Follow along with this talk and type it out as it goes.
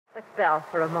Let's bow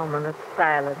for a moment of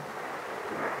silence.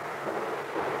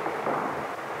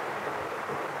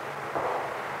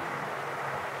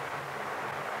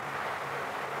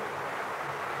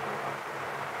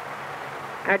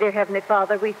 Our dear Heavenly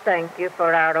Father, we thank you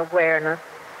for our awareness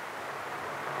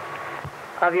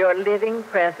of your living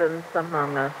presence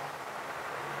among us.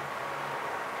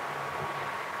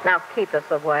 Now keep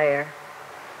us aware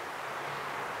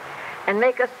and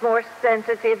make us more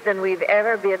sensitive than we've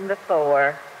ever been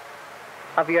before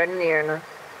of your nearness,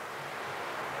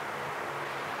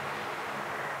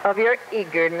 of your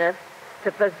eagerness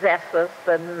to possess us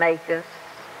and make us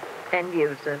and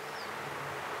use us.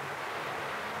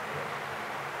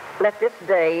 Let this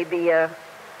day be a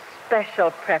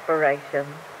special preparation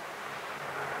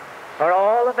for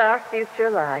all of our future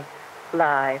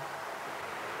lives.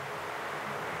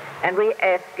 And we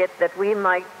ask it that we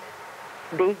might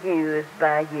be used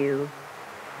by you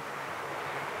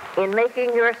in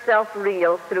making yourself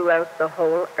real throughout the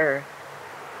whole earth.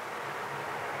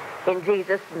 In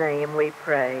Jesus' name we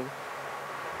pray.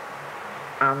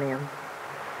 Amen.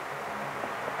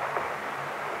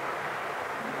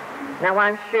 Now,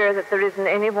 I'm sure that there isn't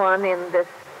anyone in this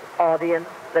audience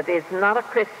that is not a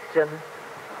Christian.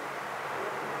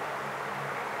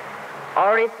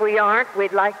 Or if we aren't,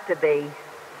 we'd like to be.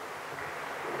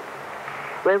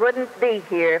 We wouldn't be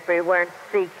here if we weren't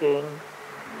seeking.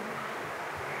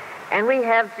 And we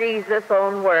have Jesus'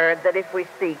 own word that if we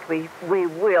seek, we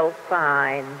will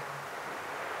find.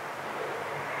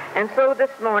 And so this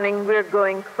morning we're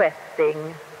going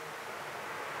questing.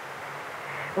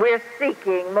 We're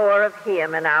seeking more of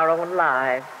him in our own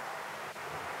lives.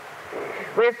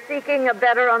 We're seeking a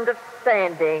better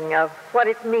understanding of what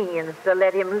it means to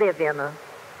let him live in us.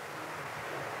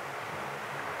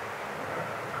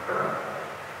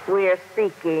 We are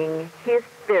seeking his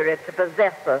Spirit to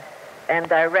possess us and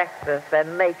direct us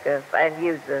and make us and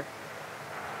use us.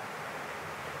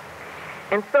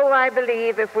 And so I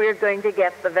believe if we're going to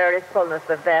get the very fullness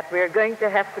of that, we're going to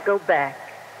have to go back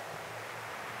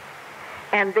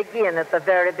and begin at the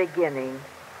very beginning.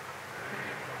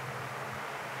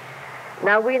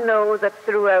 Now we know that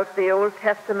throughout the Old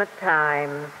Testament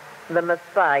times, the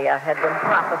Messiah had been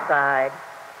prophesied.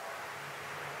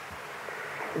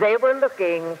 They were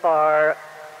looking for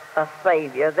a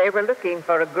Savior. They were looking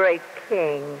for a great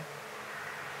king.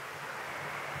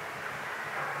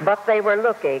 But they were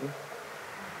looking.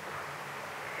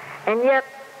 And yet,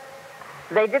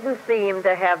 they didn't seem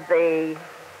to have the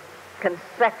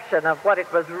conception of what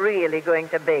it was really going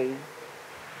to be.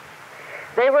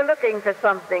 They were looking for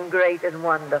something great and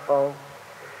wonderful.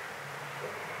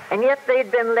 And yet they'd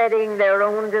been letting their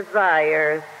own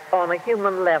desires on a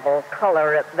human level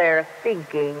color at their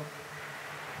thinking.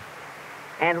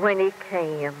 And when he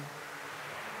came,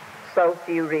 so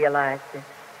few realized it.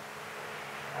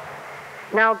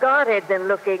 Now God had been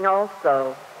looking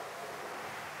also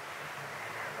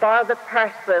for the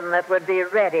person that would be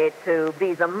ready to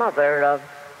be the mother of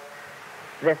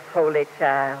this holy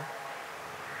child.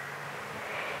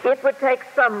 It would take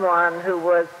someone who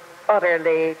was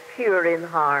utterly pure in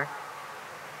heart,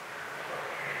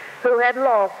 who had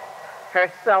lost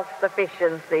her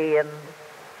self-sufficiency and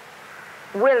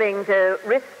willing to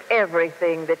risk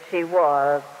everything that she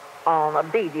was on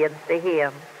obedience to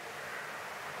him.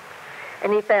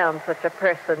 And he found such a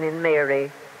person in Mary.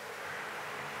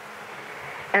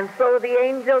 And so the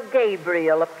angel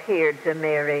Gabriel appeared to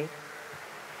Mary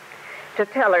to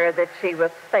tell her that she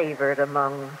was favored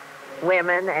among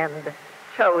women and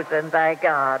chosen by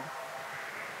God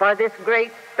for this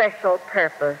great special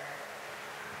purpose.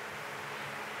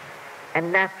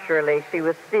 And naturally, she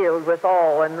was filled with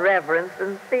awe and reverence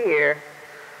and fear.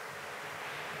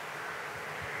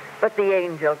 But the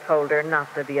angel told her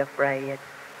not to be afraid,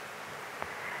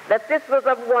 that this was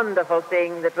a wonderful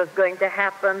thing that was going to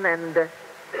happen, and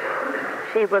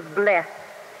she was blessed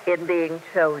in being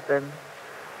chosen.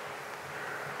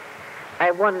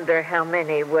 I wonder how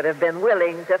many would have been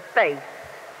willing to face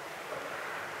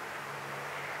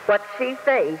what she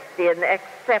faced in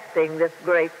accepting this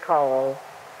great call.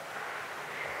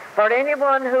 For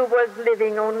anyone who was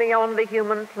living only on the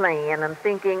human plane and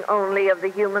thinking only of the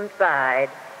human side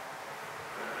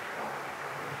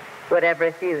would have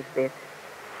refused it.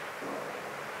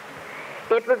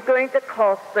 It was going to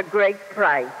cost a great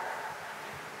price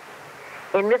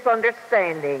in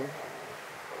misunderstanding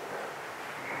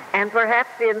and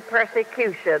perhaps in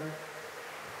persecution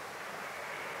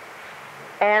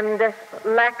and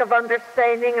lack of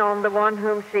understanding on the one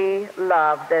whom she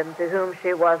loved and to whom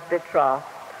she was betrothed.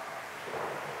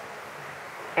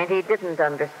 And he didn't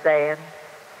understand.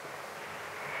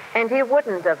 And he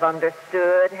wouldn't have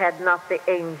understood had not the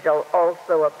angel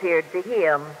also appeared to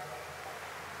him.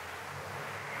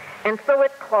 And so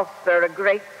it cost her a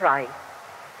great price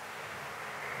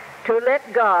to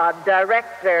let God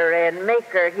direct her and make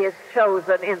her his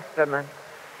chosen instrument.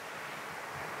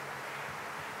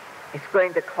 It's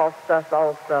going to cost us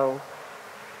also.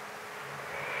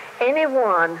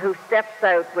 Anyone who steps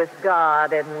out with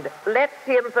God and lets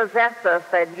him possess us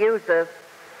and use us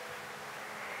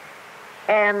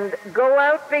and go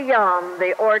out beyond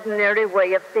the ordinary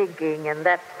way of thinking, and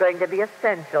that's going to be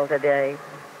essential today.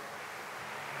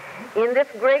 In this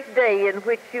great day in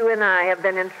which you and I have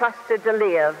been entrusted to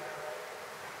live,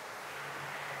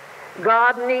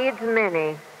 God needs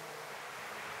many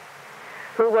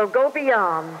who will go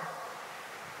beyond,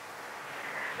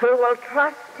 who will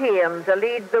trust him to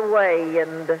lead the way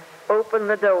and open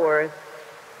the doors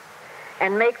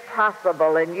and make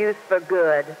possible and use for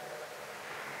good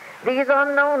these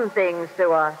unknown things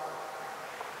to us.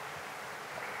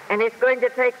 And it's going to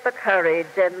take the courage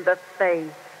and the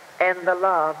faith and the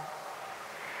love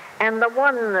and the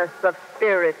oneness of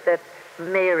spirit that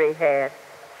Mary had.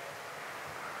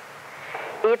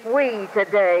 If we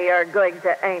today are going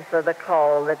to answer the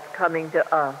call that's coming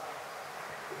to us,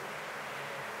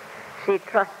 she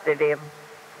trusted him.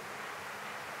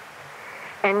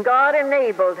 And God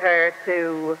enabled her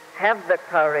to have the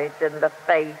courage and the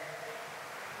faith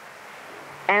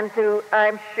and to,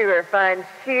 I'm sure, find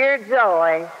sheer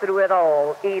joy through it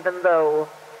all, even though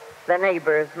the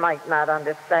neighbors might not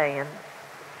understand.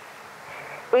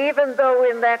 Even though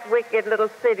in that wicked little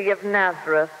city of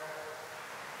Nazareth,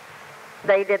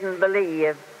 they didn't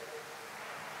believe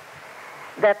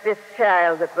that this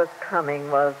child that was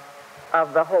coming was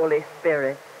of the Holy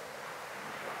Spirit.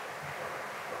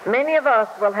 Many of us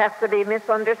will have to be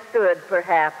misunderstood,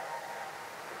 perhaps,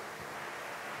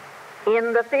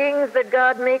 in the things that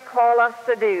God may call us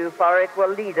to do, for it will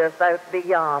lead us out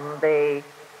beyond the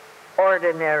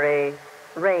ordinary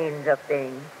range of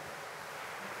things.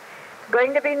 It's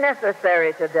going to be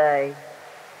necessary today,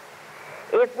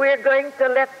 if we're going to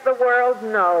let the world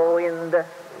know in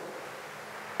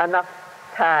enough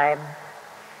time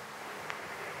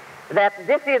that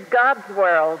this is God's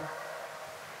world,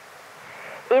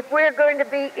 if we're going to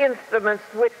be instruments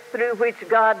through which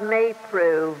God may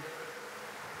prove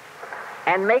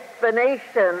and make the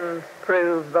nations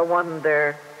prove the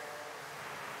wonder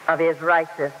of his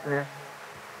righteousness.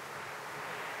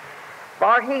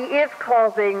 For he is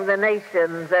causing the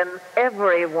nations and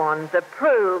everyone to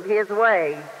prove his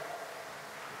way.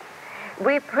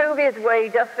 We prove his way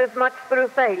just as much through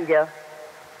failure.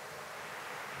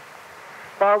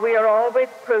 For we are always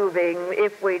proving,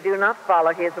 if we do not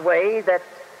follow his way, that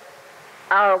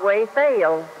our way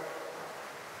fails.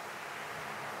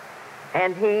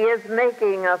 And he is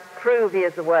making us prove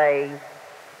his way,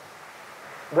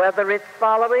 whether it's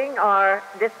following or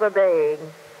disobeying.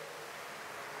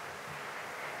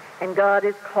 And God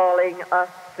is calling us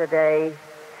today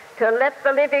to let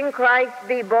the living Christ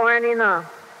be born in us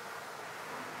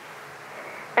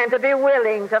and to be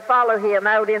willing to follow him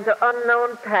out into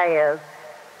unknown paths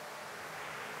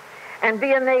and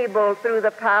be enabled through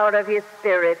the power of his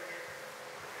Spirit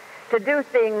to do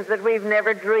things that we've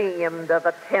never dreamed of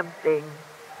attempting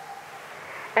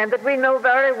and that we know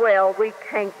very well we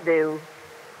can't do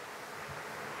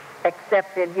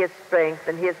except in his strength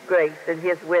and his grace and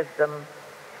his wisdom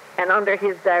and under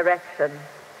his direction.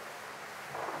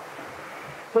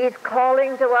 He's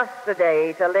calling to us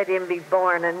today to let him be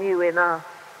born anew in us.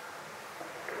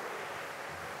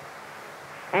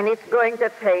 And it's going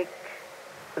to take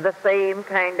the same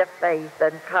kind of faith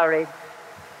and courage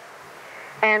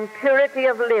and purity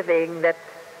of living that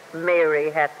Mary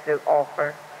had to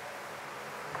offer.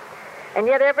 And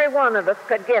yet every one of us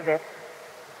could give it.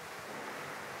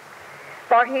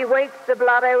 For he waits to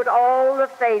blot out all the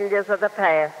failures of the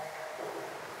past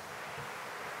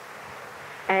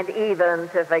and even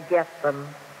to forget them.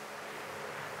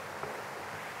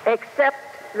 Except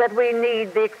that we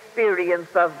need the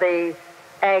experience of the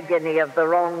agony of the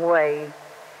wrong way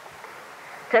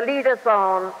to lead us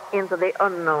on into the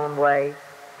unknown way.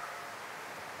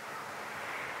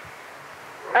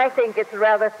 I think it's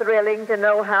rather thrilling to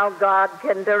know how God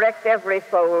can direct every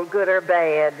soul, good or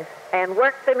bad, and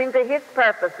work them into his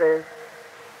purposes.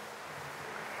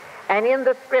 And in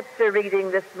the scripture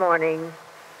reading this morning,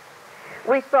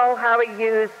 we saw how he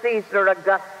used Caesar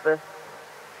Augustus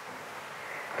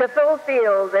to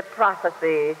fulfill the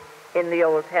prophecy in the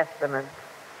Old Testament.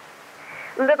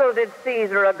 Little did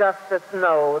Caesar Augustus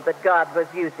know that God was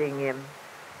using him.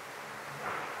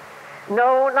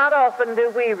 No, not often do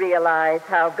we realize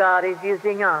how God is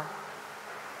using us.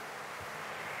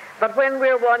 But when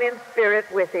we're one in spirit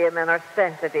with him and are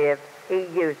sensitive, he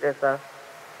uses us.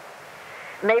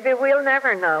 Maybe we'll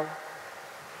never know,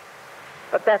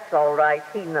 but that's all right.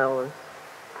 He knows.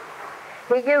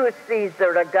 He used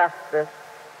Caesar Augustus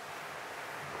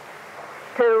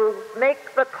to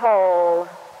make the call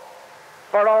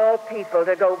for all people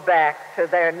to go back to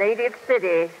their native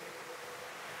city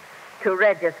to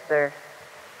register,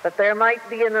 that there might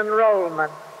be an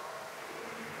enrollment.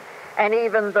 And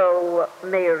even though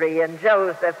Mary and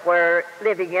Joseph were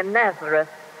living in Nazareth,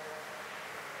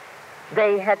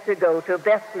 they had to go to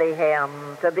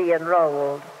Bethlehem to be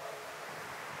enrolled.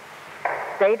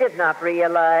 They did not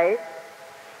realize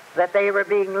that they were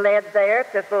being led there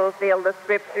to fulfill the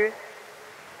Scriptures.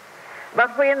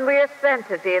 But when we're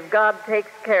sensitive, God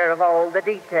takes care of all the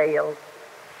details.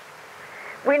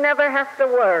 We never have to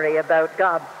worry about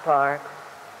God's part.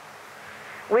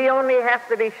 We only have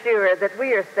to be sure that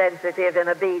we are sensitive and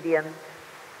obedient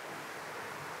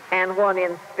and one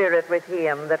in spirit with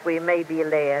him, that we may be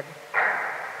led.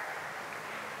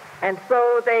 And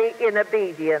so they, in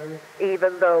obedience,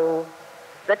 even though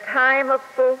the time of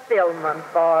fulfillment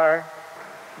for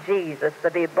Jesus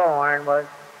to be born was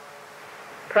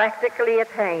practically at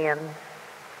hand,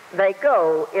 they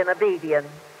go in obedience.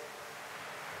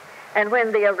 And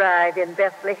when they arrive in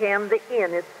Bethlehem, the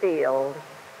inn is filled.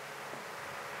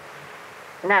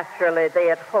 Naturally, they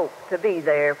had hoped to be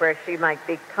there where she might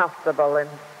be comfortable and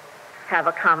have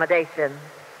accommodation.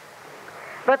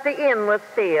 But the inn was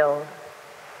filled,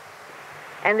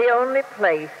 and the only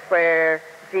place where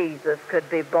Jesus could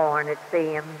be born, it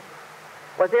seemed,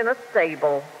 was in a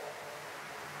stable,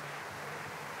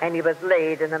 and he was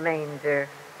laid in a manger.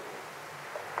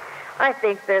 I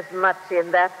think there's much in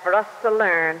that for us to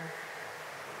learn.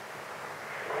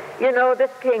 You know, this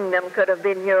kingdom could have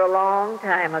been here a long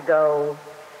time ago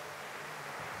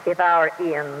if our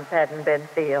inns hadn't been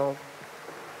filled,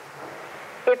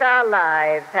 if our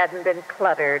lives hadn't been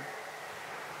cluttered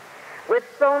with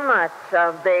so much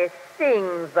of the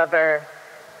things of earth,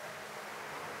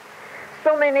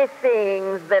 so many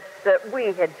things that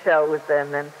we had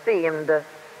chosen and seemed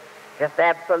just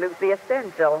absolutely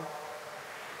essential.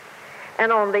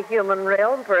 And on the human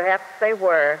realm, perhaps they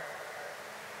were.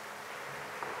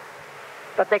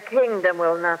 But the kingdom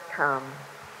will not come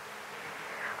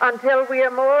until we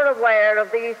are more aware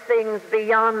of these things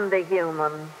beyond the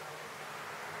human,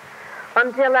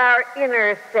 until our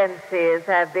inner senses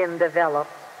have been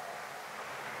developed,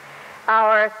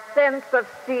 our sense of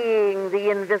seeing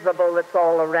the invisible that's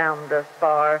all around us.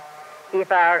 For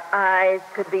if our eyes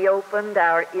could be opened,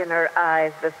 our inner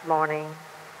eyes this morning,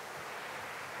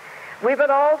 we would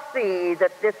all see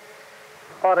that this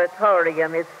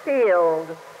auditorium is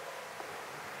filled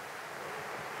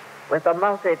with a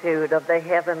multitude of the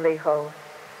heavenly host,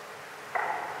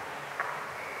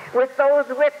 with those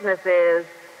witnesses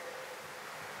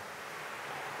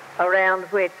around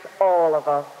which all of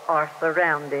us are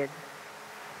surrounded.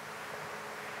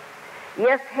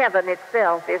 Yes, heaven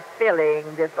itself is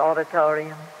filling this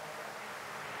auditorium.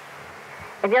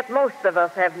 And yet most of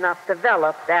us have not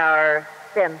developed our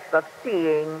sense of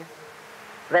seeing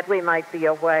that we might be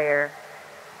aware.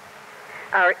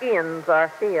 Our inns are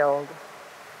filled.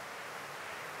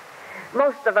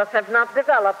 Most of us have not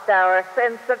developed our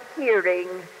sense of hearing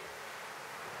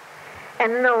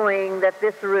and knowing that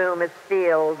this room is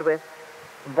filled with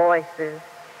voices.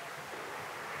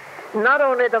 Not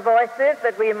only the voices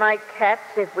that we might catch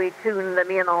if we tune them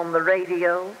in on the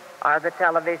radio or the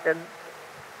television,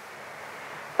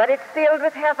 but it's filled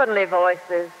with heavenly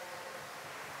voices.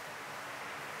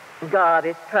 God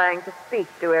is trying to speak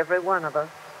to every one of us,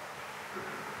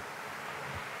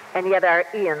 and yet our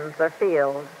inns are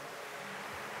filled.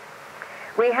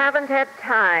 We haven't had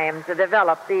time to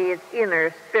develop these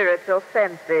inner spiritual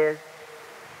senses,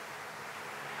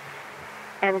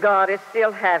 and God is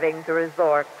still having to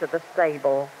resort to the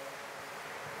stable,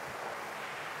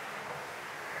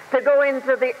 to go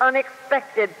into the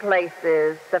unexpected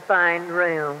places to find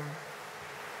room.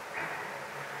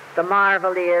 The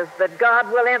marvel is that God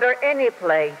will enter any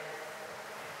place,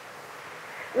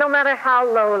 no matter how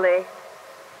lowly.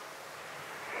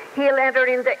 He'll enter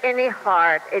into any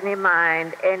heart, any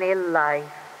mind, any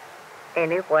life,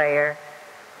 anywhere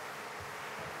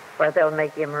where they'll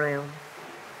make him room.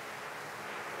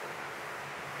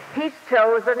 He's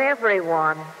chosen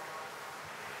everyone,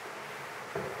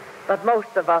 but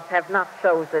most of us have not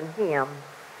chosen him.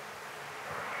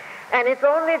 And it's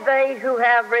only they who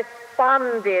have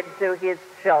responded to his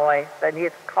choice and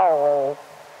his call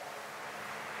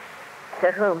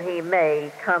to whom he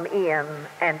may come in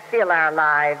and fill our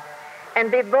lives and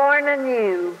be born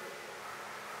anew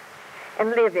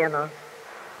and live in us.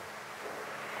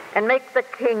 and make the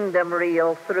kingdom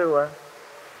real through us.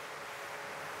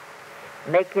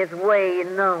 Make his way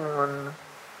known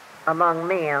among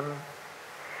men,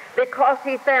 because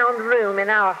he found room in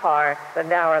our hearts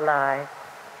and our lives.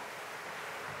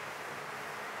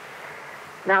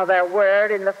 Now there were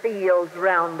in the fields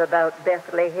round about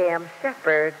Bethlehem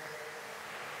shepherds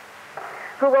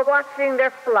who were watching their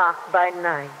flock by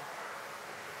night.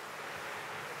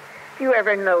 Have you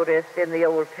ever noticed in the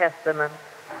Old Testament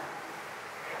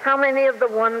how many of the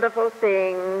wonderful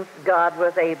things God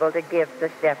was able to give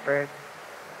the shepherds?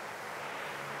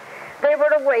 They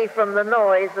were away from the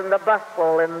noise and the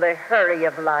bustle and the hurry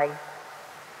of life.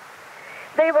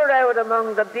 They were out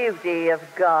among the beauty of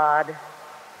God,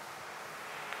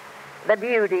 the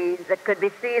beauty that could be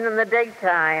seen in the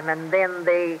daytime, and then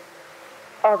the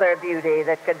other beauty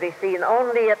that could be seen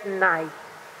only at night.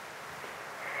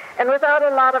 And without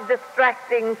a lot of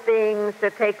distracting things to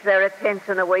take their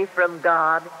attention away from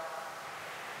God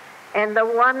and the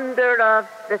wonder of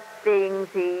the things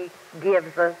he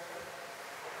gives us,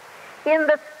 in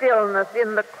the stillness,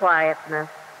 in the quietness,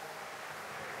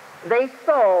 they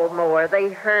saw more, they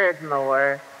heard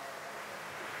more.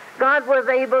 God was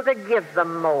able to give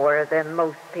them more than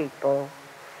most people.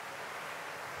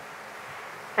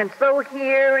 And so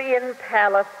here in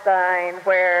Palestine,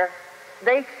 where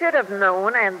they should have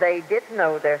known, and they did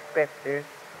know their scriptures,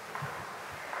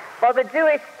 for the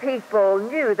Jewish people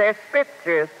knew their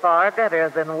scriptures far better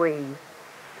than we.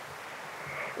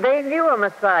 They knew a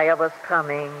Messiah was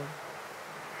coming.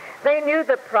 They knew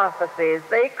the prophecies.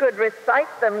 They could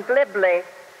recite them glibly.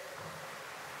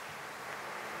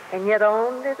 And yet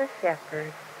only the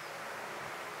shepherds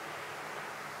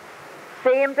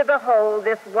seemed to behold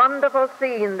this wonderful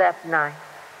scene that night.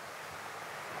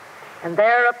 And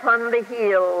there upon the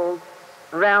hills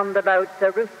round about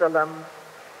Jerusalem,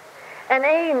 an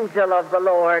angel of the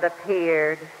Lord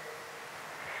appeared,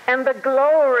 and the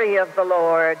glory of the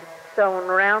Lord shone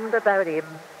round about him.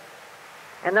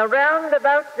 And around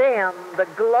about them the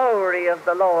glory of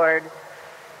the Lord.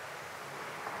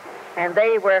 And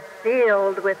they were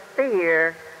filled with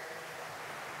fear.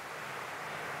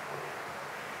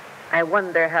 I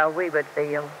wonder how we would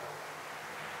feel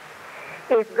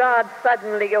if God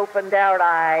suddenly opened our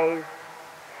eyes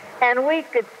and we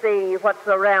could see what's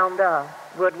around us.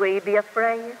 Would we be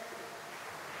afraid?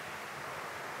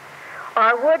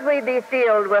 Or would we be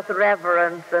filled with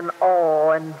reverence and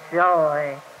awe and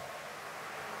joy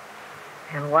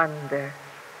and wonder?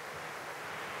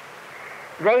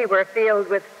 They were filled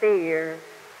with fear.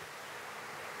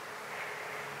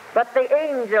 But the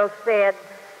angel said,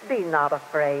 "Be not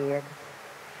afraid.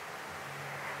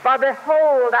 For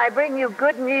behold, I bring you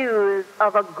good news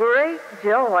of a great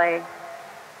joy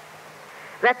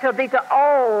that shall be to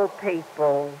all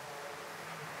people.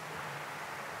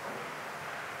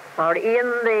 For in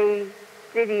the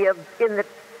city of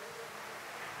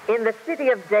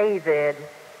David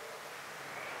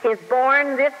is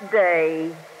born this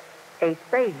day a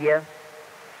Savior,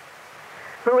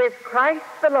 who is Christ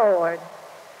the Lord.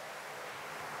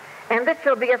 And this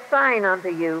shall be a sign unto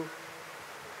you.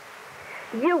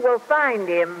 You will find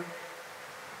him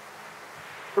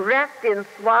wrapped in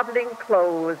swaddling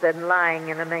clothes and lying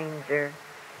in a manger."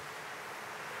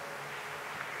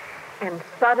 And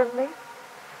suddenly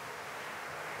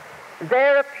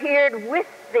there appeared with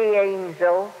the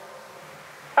angel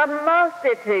a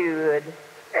multitude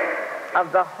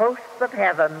of the hosts of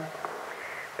heaven,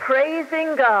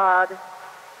 praising God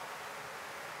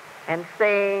and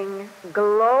saying,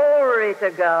 "Glory to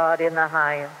God in the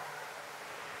highest,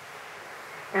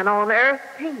 and on earth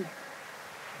peace,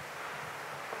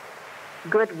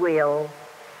 goodwill."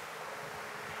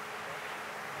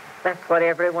 That's what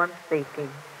everyone's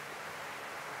seeking.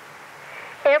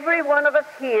 Every one of us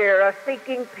here are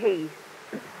seeking peace.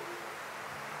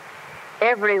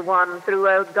 Everyone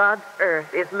throughout God's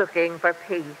earth is looking for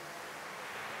peace.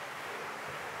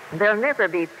 There'll never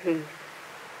be peace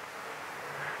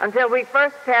until we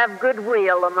first have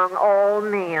goodwill among all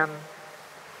men.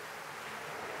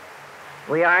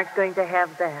 We aren't going to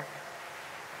have that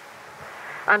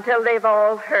until they've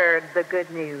all heard the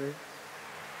good news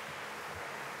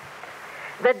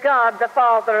that God, the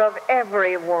Father of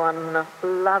everyone,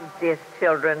 loves his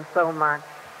children so much.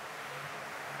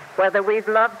 Whether we've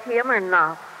loved him or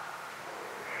not,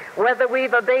 whether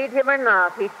we've obeyed him or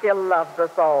not, he still loves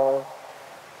us all.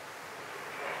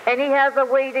 And he has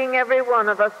awaiting every one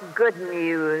of us good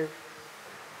news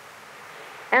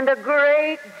and a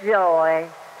great joy,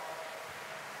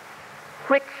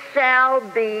 which shall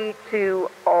be to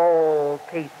all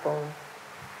people.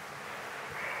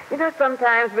 You know,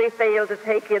 sometimes we fail to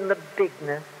take in the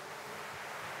bigness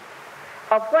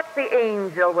of what the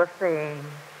angel was saying.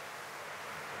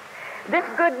 This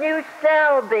good news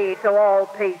shall be to all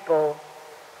people,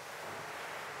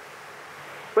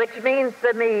 which means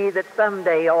to me that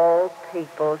someday all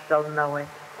people shall know it.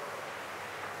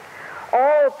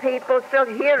 All people shall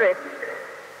hear it,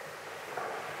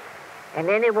 and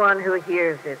anyone who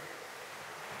hears it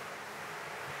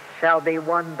shall be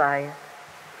won by it.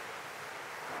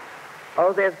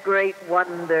 Oh, there's great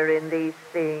wonder in these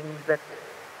things that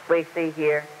we see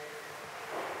here.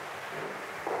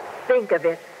 Think of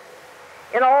it.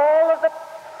 In all of the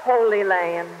Holy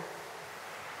Land,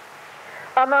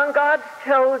 among God's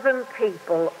chosen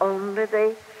people, only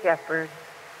the shepherds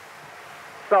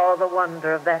saw the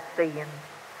wonder of that scene.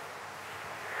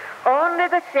 Only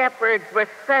the shepherds were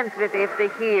sensitive to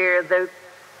hear the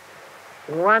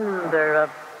wonder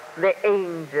of the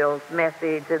angel's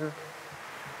message and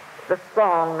the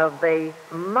song of the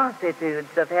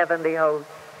multitudes of heavenly hosts.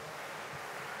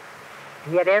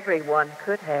 Yet everyone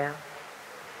could have.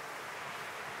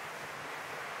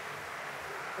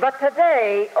 But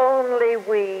today, only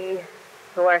we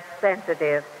who are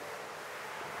sensitive,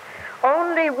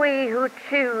 only we who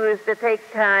choose to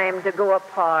take time to go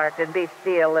apart and be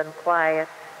still and quiet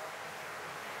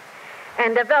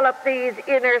and develop these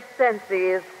inner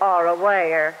senses are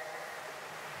aware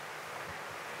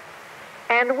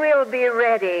and will be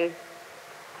ready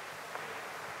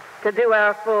to do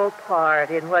our full part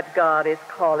in what God is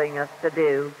calling us to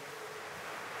do.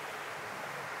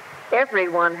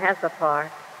 Everyone has a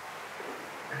part.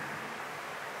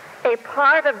 A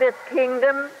part of this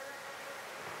kingdom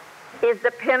is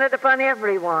dependent upon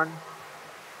everyone.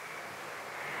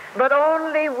 But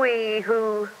only we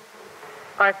who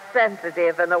are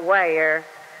sensitive and aware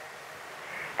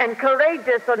and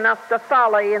courageous enough to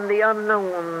follow in the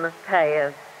unknown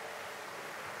paths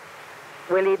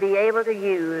will he be able to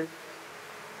use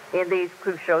in these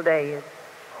crucial days.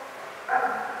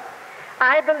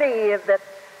 I believe that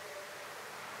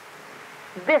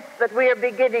this that we are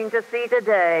beginning to see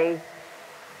today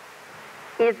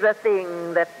is the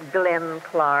thing that Glenn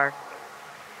Clark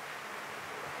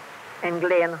and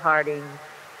Glenn Harding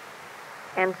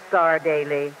and Starr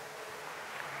Daily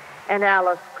and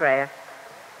Alice Craft,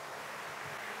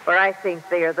 for I think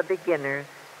they are the beginners.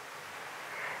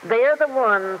 They are the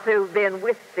ones who've been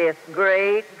with this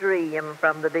great dream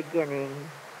from the beginning.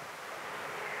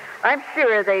 I'm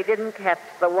sure they didn't catch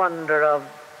the wonder of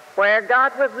where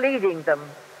God was leading them,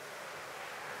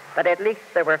 but at least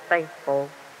they were faithful.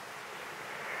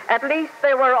 At least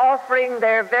they were offering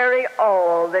their very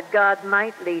all that God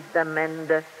might lead them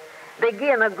and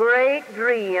begin a great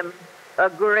dream, a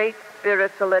great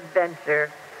spiritual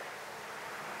adventure.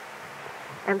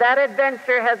 And that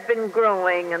adventure has been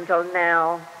growing until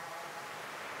now.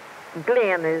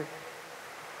 Glenn is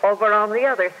over on the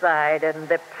other side, and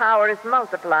the power is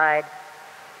multiplied.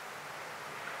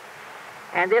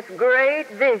 And this great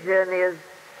vision is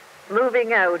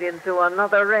moving out into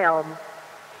another realm.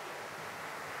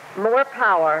 More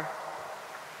power.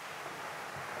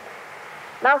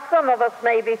 Now, some of us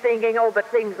may be thinking, oh, but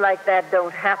things like that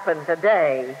don't happen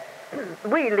today.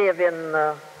 We live in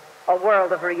a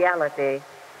world of reality.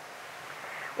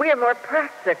 We are more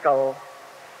practical.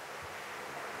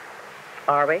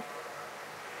 Are we?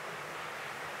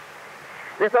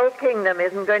 This old kingdom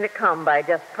isn't going to come by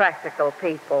just practical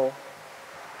people.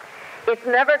 It's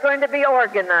never going to be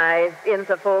organized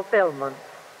into fulfillment.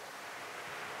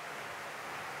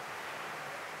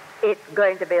 It's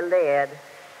going to be led.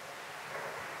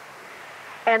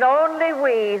 And only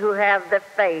we who have the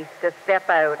faith to step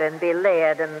out and be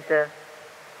led and to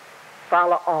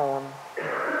follow on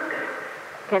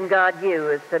can God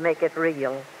use to make it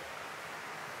real.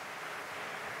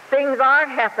 Things are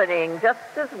happening just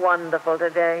as wonderful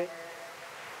today,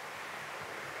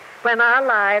 when our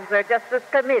lives are just as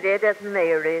committed as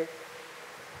Mary's,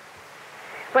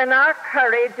 when our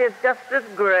courage is just as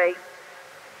great,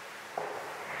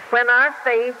 when our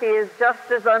faith is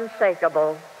just as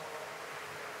unshakable.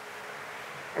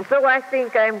 And so I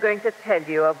think I'm going to tell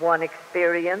you of one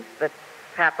experience that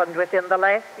happened within the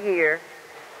last year,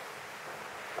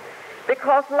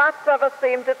 because lots of us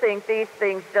seem to think these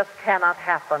things just cannot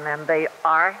happen, and they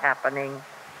are happening.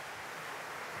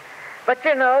 But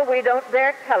you know, we don't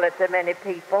dare tell it to many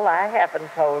people. I haven't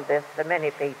told this to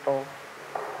many people.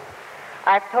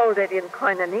 I've told it in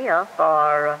koinonia,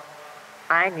 for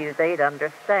I knew they'd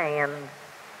understand.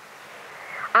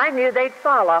 I knew they'd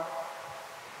follow.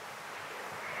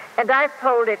 And I've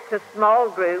told it to small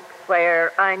groups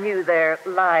where I knew their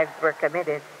lives were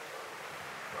committed.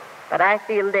 But I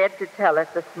feel led to tell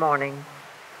it this morning.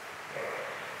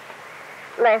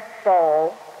 Last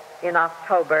fall, in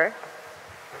October,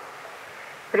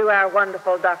 through our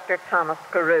wonderful Dr. Thomas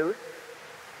Caruth,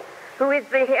 who is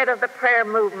the head of the prayer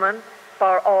movement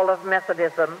for all of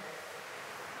Methodism,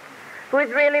 who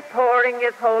is really pouring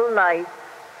his whole life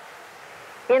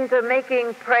into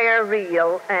making prayer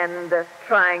real and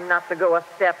trying not to go a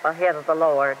step ahead of the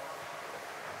Lord.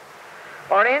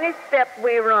 For any step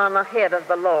we run ahead of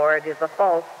the Lord is a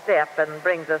false step and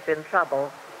brings us in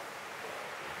trouble.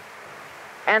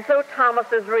 And so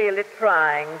Thomas is really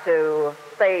trying to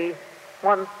stay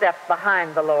one step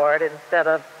behind the Lord instead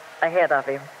of ahead of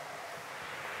him.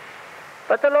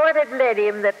 But the Lord had led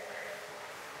him that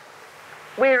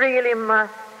we really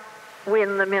must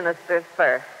win the ministers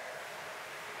first.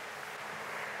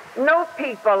 No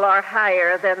people are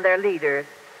higher than their leaders.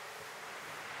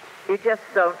 You just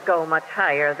don't go much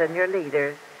higher than your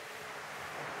leaders.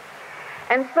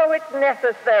 And so it's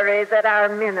necessary that our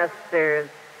ministers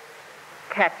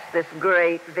catch this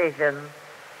great vision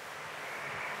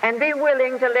and be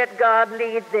willing to let God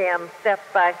lead them step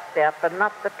by step and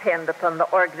not depend upon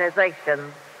the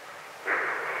organization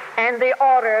and the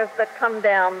orders that come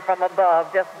down from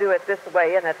above. Just do it this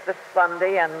way and it's this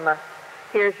Sunday and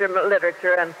here's your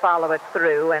literature and follow it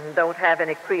through and don't have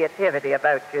any creativity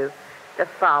about you.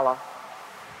 Just follow.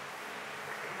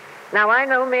 Now, I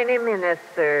know many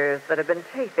ministers that have been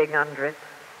chafing under it.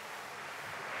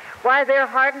 Why, they're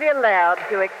hardly allowed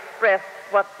to express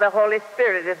what the Holy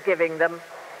Spirit is giving them.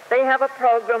 They have a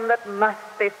program that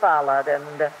must be followed,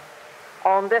 and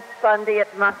on this Sunday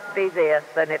it must be this,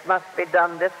 and it must be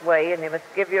done this way, and you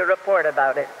must give you a report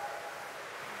about it.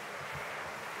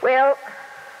 Well,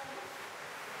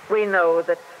 we know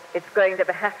that it's going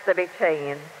to have to be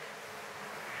changed.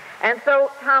 And so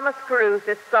Thomas Caruth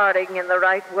is starting in the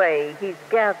right way. He's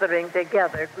gathering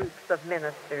together groups of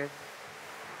ministers.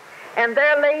 And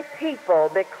they're lay people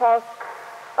because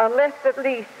unless at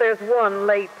least there's one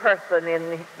lay person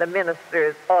in the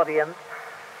minister's audience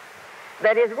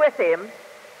that is with him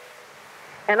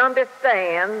and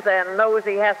understands and knows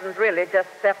he hasn't really just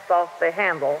stepped off the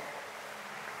handle,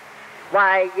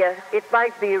 why, it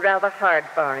might be rather hard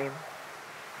for him.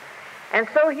 And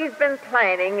so he's been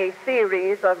planning a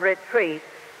series of retreats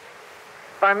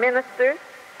for ministers,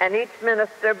 and each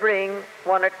minister bring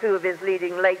one or two of his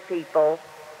leading lay people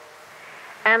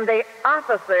and the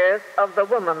officers of the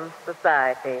Women's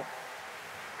Society,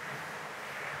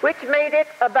 which made it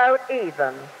about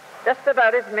even, just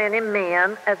about as many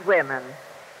men as women,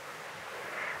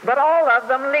 but all of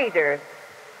them leaders.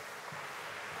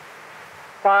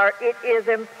 For it is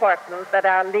important that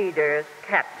our leaders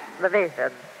catch the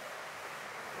vision.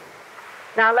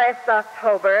 Now, last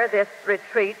October, this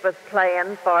retreat was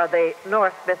planned for the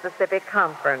North Mississippi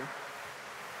Conference,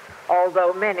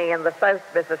 although many in the South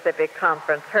Mississippi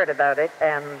Conference heard about it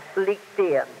and leaked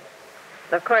in.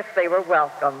 Of course, they were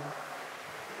welcome.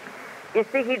 You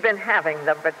see, he'd been having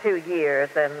them for 2 years,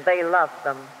 and they loved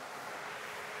them.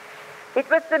 It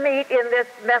was to meet in this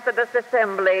Methodist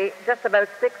assembly just about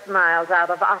 6 miles out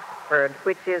of Oxford,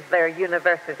 which is their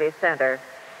university center.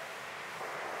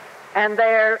 And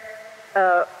their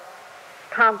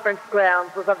conference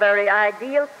grounds was a very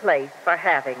ideal place for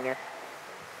having it.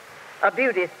 A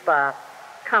beauty spot,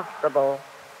 comfortable,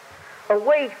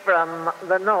 away from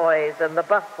the noise and the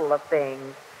bustle of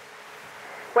things,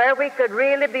 where we could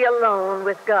really be alone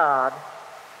with God.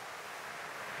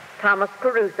 Thomas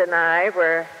Caruth and I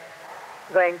were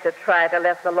going to try to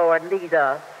let the Lord lead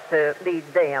us to lead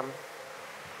them.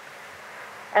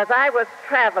 As I was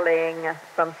traveling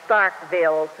from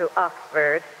Starkville to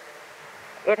Oxford,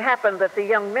 it happened that the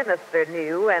young minister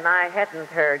knew, and I hadn't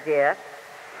heard yet,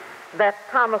 that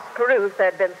Thomas Caruth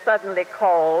had been suddenly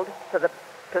called to the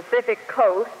Pacific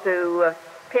coast to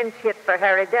pinch hit for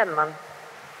Harry Denman,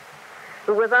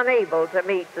 who was unable to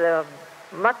meet the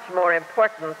much more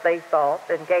important, they thought,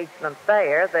 engagement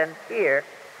there than here.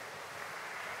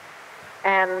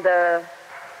 And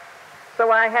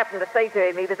so I happened to say to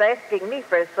him, he was asking me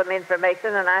for some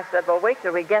information, and I said, well, wait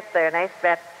till we get there and ask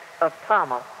that of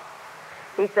Thomas.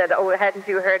 He said, oh, hadn't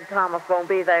you heard Thomas won't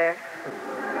be there?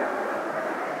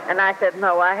 And I said,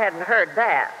 no, I hadn't heard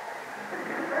that.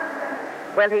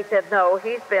 Well, he said, no,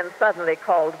 he's been suddenly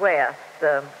called west.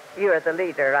 You're the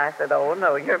leader. I said, oh,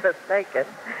 no, you're mistaken.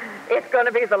 It's going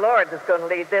to be the Lord that's going to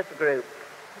lead this group.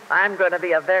 I'm going to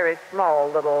be a very small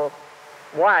little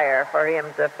wire for him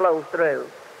to flow through.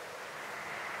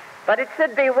 But it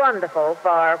should be wonderful,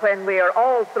 for when we are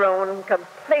all thrown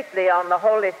completely on the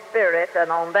Holy Spirit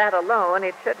and on that alone,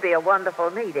 it should be a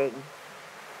wonderful meeting.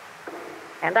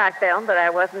 And I found that I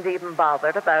wasn't even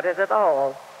bothered about it at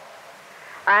all.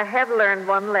 I have learned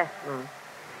one lesson: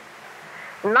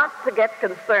 not to get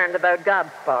concerned about God's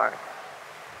part.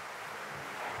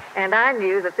 And I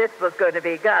knew that this was going to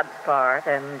be God's part,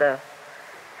 and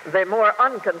the more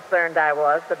unconcerned I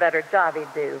was, the better job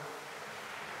he'd do.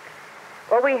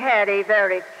 Well, we had a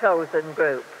very chosen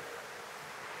group.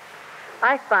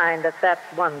 I find that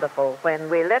that's wonderful when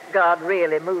we let God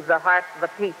really move the hearts of the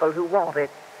people who want it.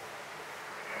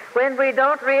 When we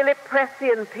don't really press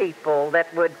in people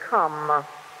that would come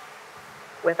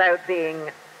without being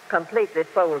completely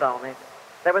sold on it.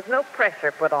 There was no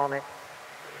pressure put on it.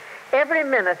 Every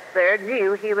minister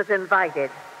knew he was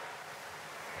invited.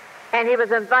 And he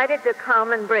was invited to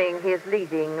come and bring his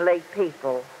leading lay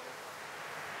people.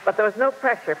 But there was no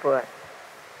pressure put.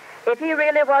 If he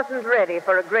really wasn't ready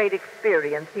for a great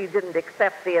experience, he didn't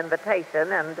accept the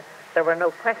invitation, and there were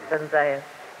no questions asked.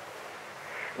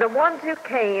 The ones who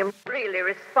came really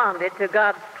responded to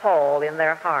God's call in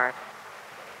their heart.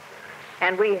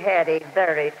 And we had a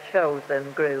very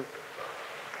chosen group.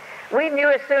 We knew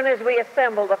as soon as we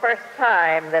assembled the first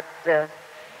time that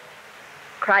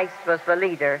Christ was the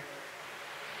leader,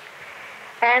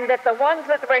 and that the ones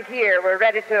that were here were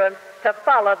ready to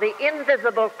follow the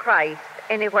invisible Christ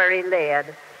anywhere he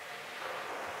led.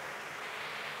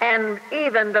 And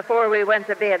even before we went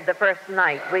to bed the first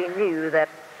night, we knew that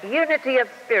unity of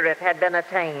spirit had been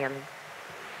attained.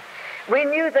 We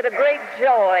knew that a great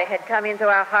joy had come into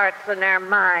our hearts and our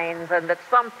minds, and that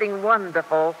something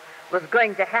wonderful was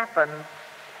going to happen.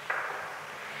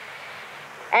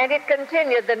 And it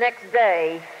continued the next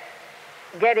day,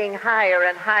 getting higher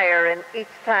and higher, and each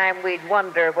time we'd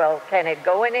wonder, well, can it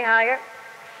go any higher?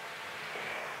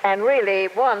 And really,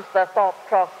 once the thought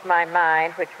crossed my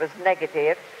mind, which was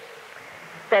negative,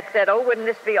 that said, oh, wouldn't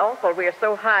this be awful? We're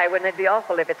so high, wouldn't it be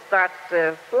awful if it starts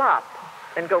to flop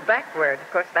and go backward?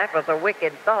 Of course, that was a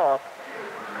wicked thought.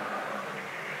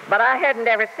 But I hadn't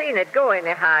ever seen it go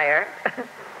any higher.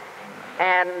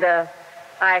 And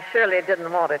I surely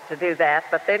didn't want it to do that.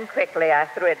 But then quickly I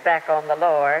threw it back on the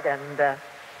Lord, and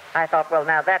I thought, well,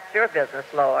 now that's your business,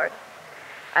 Lord.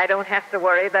 I don't have to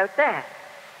worry about that.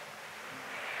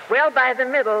 Well, by the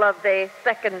middle of the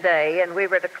second day, and we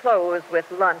were to close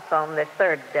with lunch on the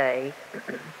third day,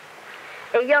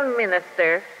 a young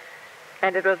minister,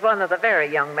 and it was one of the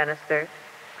very young ministers,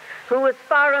 who was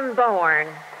foreign born,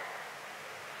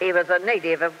 he was a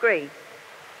native of Greece,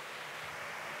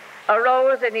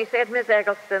 arose and he said, Miss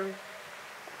Eggleston,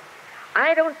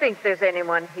 I don't think there's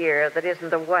anyone here that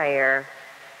isn't aware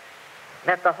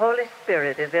that the Holy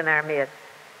Spirit is in our midst,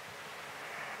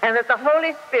 and that the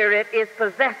Holy Spirit is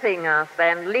possessing us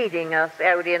and leading us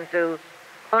out into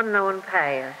unknown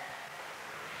paths.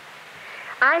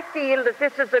 I feel that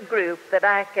this is a group that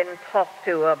I can talk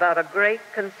to about a great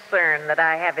concern that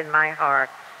I have in my heart.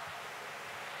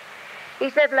 He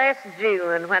said last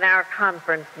June, when our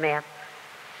conference met,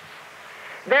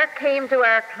 there came to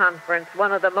our conference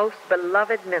one of the most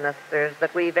beloved ministers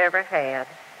that we've ever had.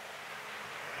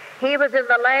 He was in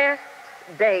the last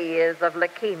days of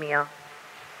leukemia.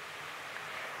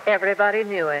 Everybody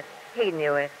knew it. He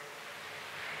knew it.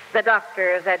 The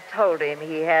doctors had told him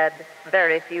he had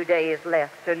very few days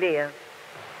left to live.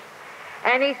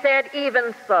 And he said,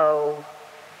 even so,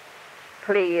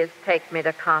 please take me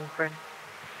to conference.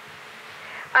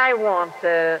 I want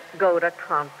to go to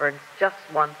conference just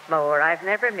once more. I've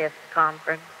never missed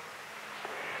conference,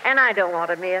 and I don't want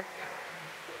to miss.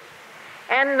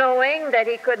 And knowing that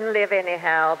he couldn't live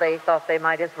anyhow, they thought they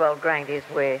might as well grant his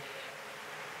wish.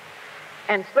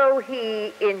 And so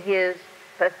he, in his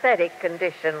pathetic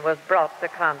condition, was brought to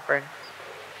conference.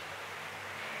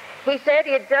 He said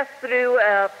he just threw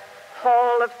a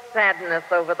pall of sadness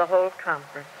over the whole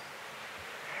conference.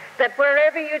 That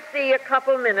wherever you'd see a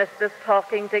couple ministers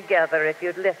talking together, if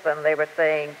you'd listen, they were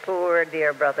saying, poor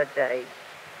dear Brother Jay.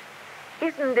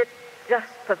 Isn't it just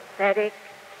pathetic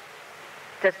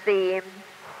to see him?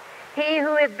 He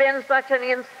who has been such an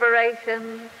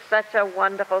inspiration, such a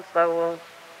wonderful soul,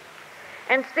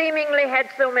 and seemingly had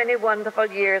so many wonderful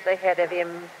years ahead of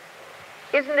him.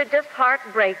 Isn't it just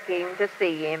heartbreaking to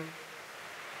see him?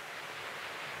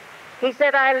 He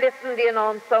said, I listened in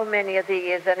on so many of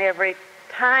these, and every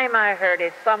time I heard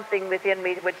it, something within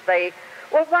me would say,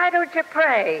 well, why don't you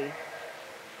pray?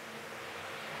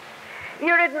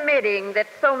 You're admitting that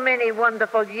so many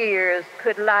wonderful years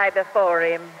could lie before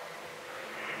him.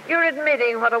 You're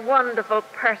admitting what a wonderful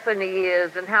person he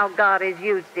is and how God has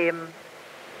used him.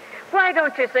 Why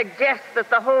don't you suggest that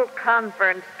the whole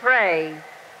conference pray?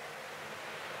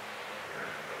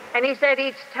 And he said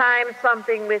each time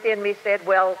something within me said,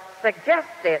 well, suggest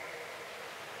it.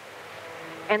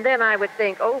 And then I would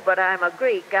think, oh, but I'm a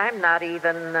Greek. I'm not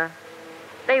even,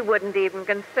 they wouldn't even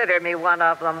consider me one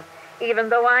of them, even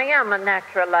though I am a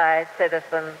naturalized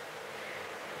citizen.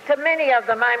 To many of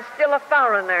them, I'm still a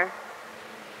foreigner,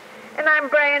 and I'm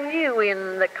brand new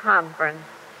in the conference.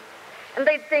 And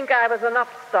they'd think I was an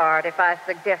upstart if I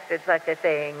suggested such a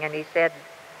thing. And he said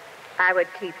I would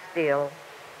keep still.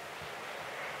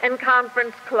 And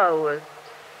conference closed.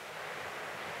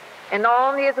 And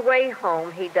on his way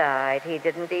home, he died. He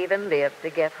didn't even live to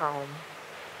get home.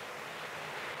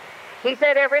 He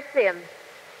said, ever since,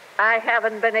 I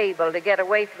haven't been able to get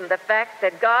away from the fact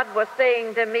that God was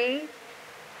saying to me,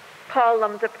 call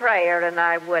them to prayer, and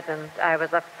I wouldn't. I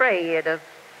was afraid of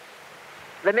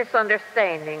the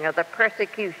misunderstanding or the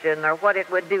persecution or what it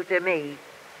would do to me,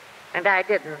 and I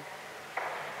didn't.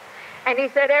 And he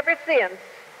said, ever since,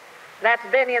 that's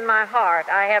been in my heart.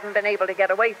 I haven't been able to get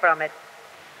away from it.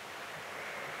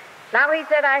 Now he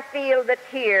said, I feel that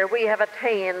here we have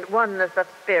attained oneness of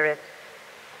spirit.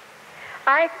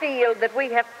 I feel that we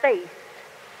have faced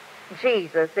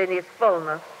Jesus in his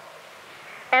fullness.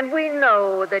 And we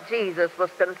know that Jesus was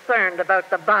concerned about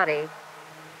the body,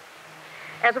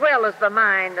 as well as the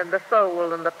mind and the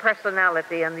soul and the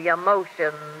personality and the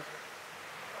emotions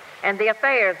and the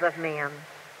affairs of men.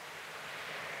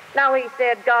 Now he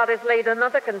said, God has laid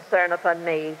another concern upon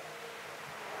me.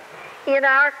 In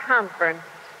our conference,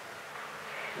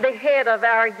 the head of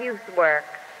our youth work,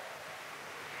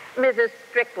 Mrs.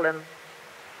 Strickland,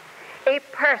 a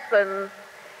person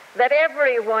that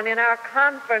everyone in our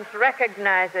conference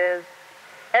recognizes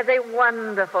as a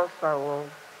wonderful soul,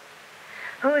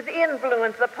 whose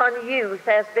influence upon youth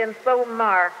has been so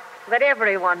marked that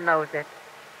everyone knows it.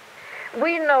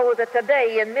 We know that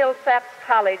today in Millsaps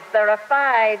College there are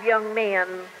 5 young men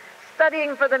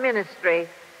studying for the ministry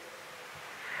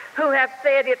who have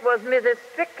said it was Mrs.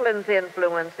 Strickland's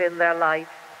influence in their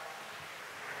life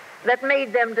that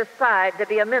made them decide to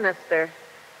be a minister.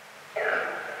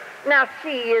 Now,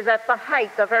 she is at the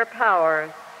height of her powers.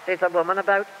 She's a woman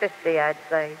about 50, I'd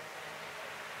say.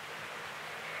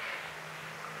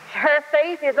 Her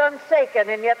faith is unshaken,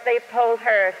 and yet they've told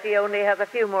her she only has a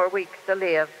few more weeks to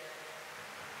live.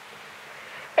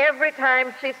 Every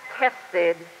time she's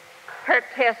tested, her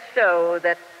tests show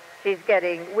that she's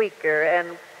getting weaker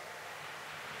and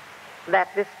that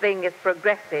this thing is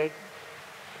progressing.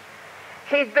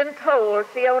 She's been told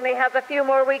she only has a few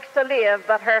more weeks to live,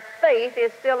 but her faith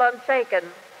is still unshaken.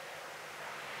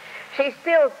 She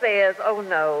still says, oh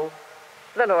no,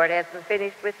 the Lord hasn't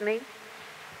finished with me,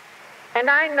 and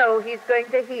I know he's going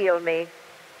to heal me.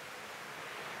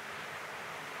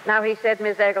 Now he said,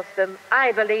 Miss Eggleston,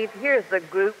 I believe here's a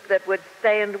group that would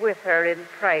stand with her in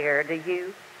prayer. Do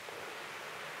you?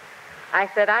 I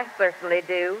said, I certainly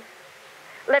do.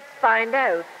 Let's find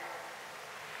out.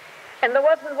 And there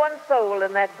wasn't one soul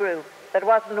in that group that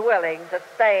wasn't willing to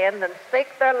stand and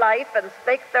stake their life and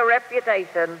stake their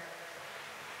reputation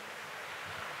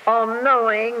on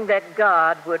knowing that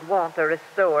God would want to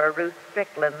restore Ruth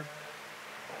Strickland.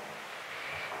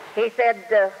 He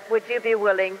said, would you be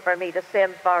willing for me to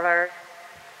send for her?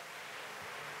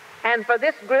 And for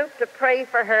this group to pray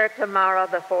for her tomorrow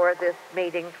before this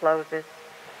meeting closes.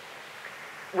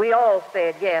 We all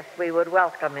said, yes, we would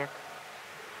welcome it.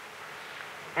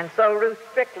 And so Ruth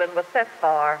Strickland was sent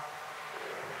for.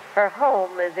 Her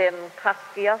home is in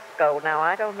Kosciuszko. Now,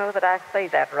 I don't know that I say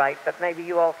that right, but maybe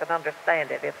you all can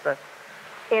understand it. It's an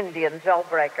Indian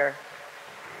jawbreaker.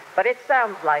 But it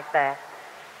sounds like that.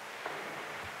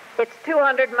 It's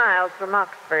 200 miles from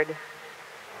Oxford.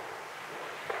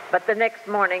 But the next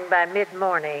morning, by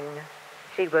mid-morning,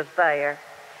 she was there.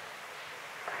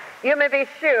 You may be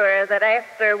sure that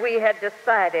after we had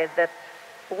decided that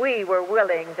we were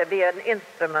willing to be an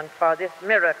instrument for this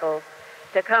miracle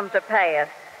to come to pass,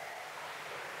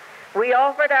 we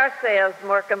offered ourselves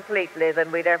more completely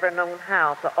than we'd ever known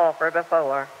how to offer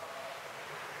before.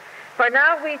 For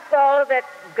now we saw that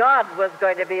God was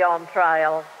going to be on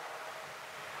trial,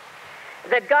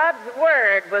 that God's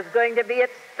word was going to be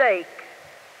at stake,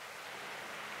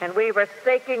 and we were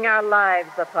staking our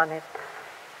lives upon it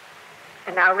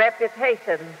and our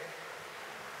reputations.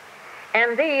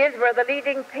 And these were the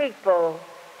leading people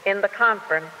in the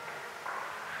conference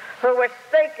who were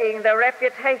staking their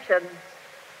reputations,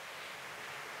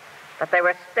 but they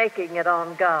were staking it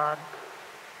on God.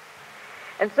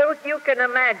 And so you can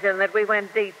imagine that we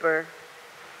went deeper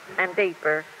and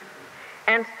deeper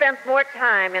and spent more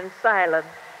time in silence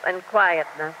and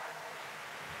quietness,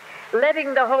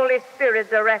 letting the Holy Spirit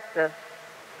direct us.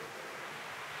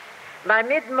 By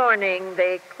mid-morning,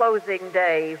 the closing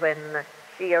day when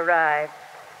she arrived,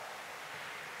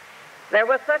 there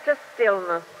was such a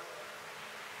stillness,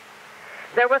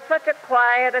 there was such a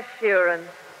quiet assurance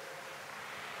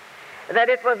that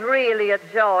it was really a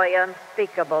joy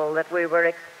unspeakable that we were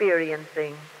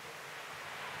experiencing.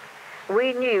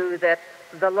 we knew that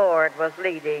the Lord was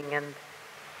leading and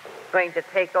going to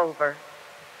take over.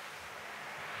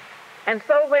 And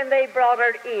so when they brought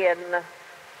her in,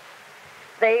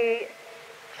 the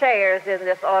chairs in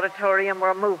this auditorium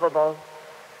were movable.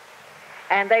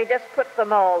 And they just put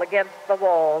them all against the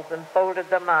walls and folded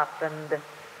them up and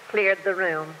cleared the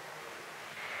room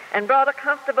and brought a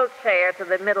comfortable chair to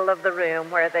the middle of the room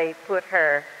where they put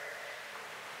her.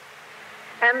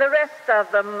 And the rest of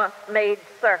them made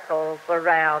circles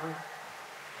around.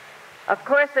 Of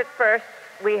course, at first,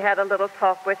 we had a little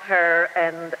talk with her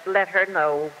and let her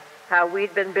know how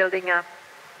we'd been building up.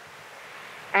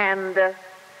 And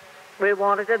we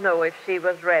wanted to know if she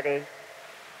was ready.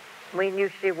 We knew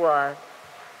she was.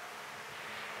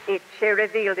 She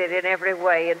revealed it in every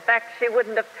way. In fact, she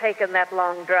wouldn't have taken that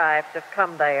long drive to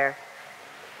come there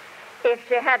if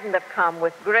she hadn't have come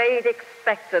with great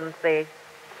expectancy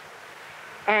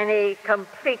and a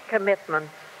complete commitment.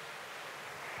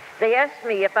 They asked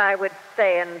me if I would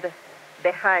stand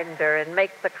behind her and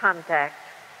make the contact.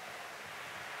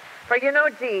 For you know,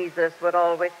 Jesus would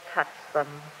always touch them,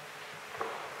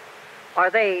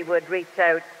 or they would reach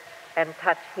out and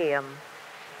touch him.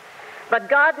 But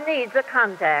God needs a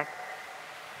contact.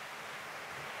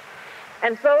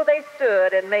 And so they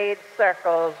stood and made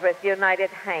circles with united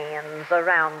hands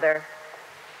around her.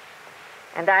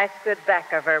 And I stood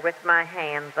back of her with my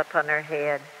hands upon her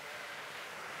head.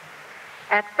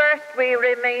 At first we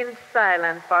remained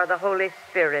silent for the Holy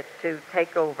Spirit to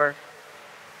take over.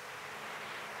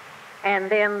 And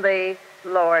then the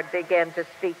Lord began to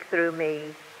speak through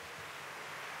me,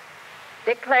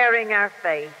 declaring our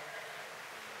faith,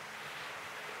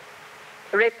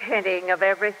 repenting of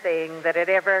everything that had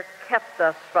ever kept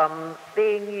us from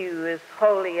being used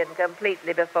wholly and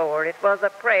completely before. It was a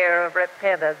prayer of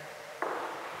repentance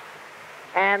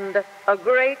and a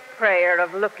great prayer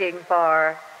of looking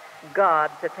for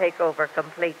God to take over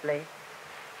completely.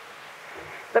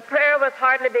 The prayer was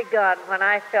hardly begun when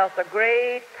I felt a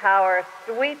great power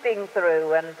sweeping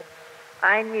through, and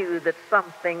I knew that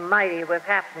something mighty was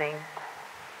happening.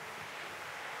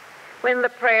 When the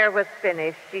prayer was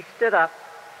finished, she stood up.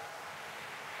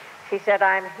 She said,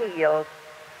 "I'm healed.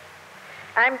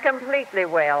 I'm completely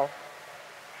well,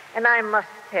 and I must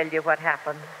tell you what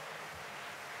happened."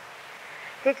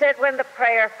 She said, when the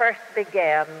prayer first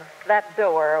began, that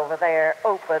door over there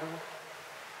opened.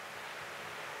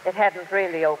 It hadn't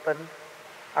really opened,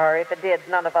 or if it did,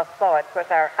 none of us saw it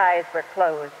because our eyes were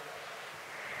closed.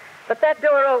 But that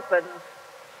door opened,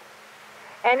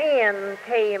 and in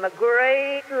came a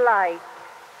great light.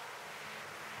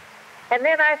 And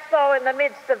then I saw in the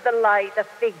midst of the light a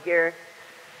figure,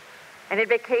 and it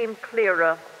became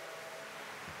clearer.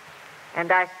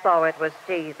 And I saw it was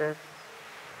Jesus.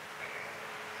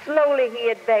 Slowly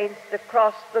he advanced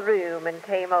across the room and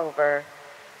came over,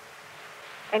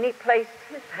 and he placed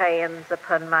his hands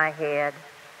upon my head.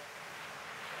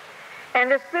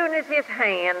 And as soon as his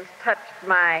hands touched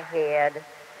my head,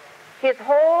 his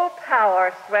whole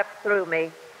power swept through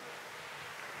me,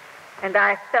 and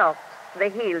I felt the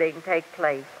healing take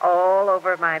place all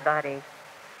over my body.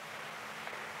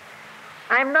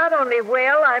 I'm not only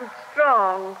well, I'm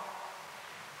strong.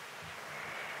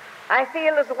 I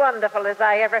feel as wonderful as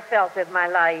I ever felt in my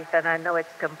life, and I know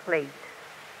it's complete.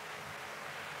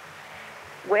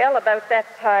 Well, about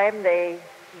that time, the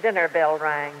dinner bell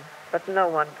rang, but no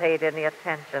one paid any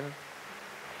attention.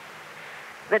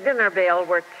 The dinner bell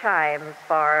were chimes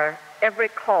for every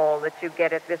call that you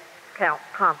get at this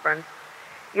conference.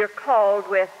 You're called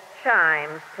with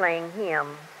chimes playing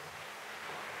hymns.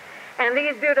 And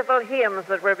these beautiful hymns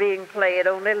that were being played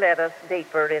only led us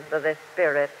deeper into the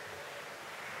Spirit.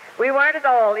 We weren't at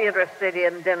all interested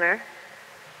in dinner.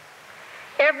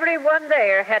 Everyone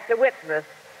there had to witness.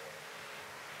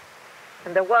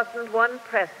 And there wasn't one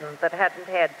present that hadn't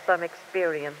had some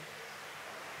experience,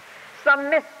 some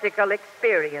mystical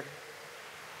experience.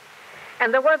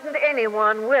 And there wasn't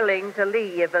anyone willing to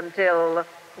leave until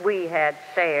we had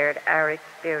shared our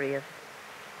experience.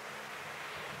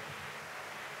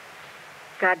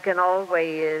 God can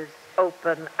always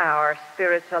open our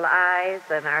spiritual eyes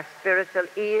and our spiritual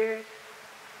ears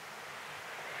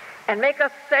and make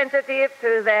us sensitive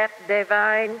to that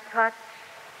divine touch.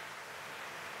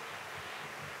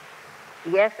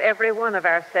 Yes, every one of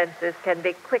our senses can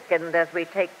be quickened as we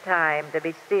take time to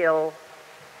be still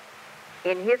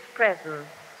in his presence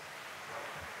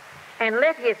and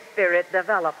let his Spirit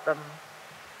develop them.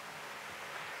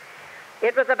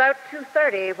 It was about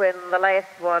 2:30 when the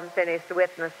last one finished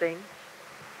witnessing,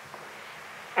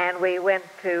 and we went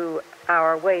to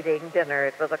our waiting dinner.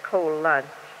 It was a cold lunch.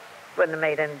 Wouldn't have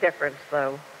made any difference,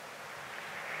 though.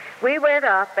 We went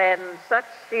up, and such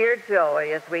sheer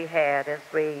joy as we had as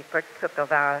we partook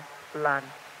of our lunch,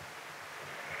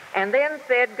 and then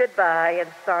said goodbye and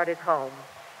started home.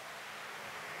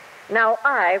 Now,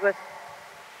 I was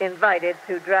invited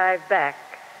to drive back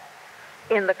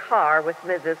in the car with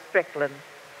Mrs. Strickland.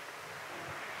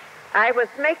 I was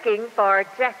making for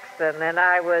Jackson, and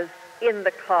I was in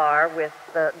the car with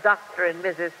Dr. and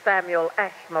Mrs. Samuel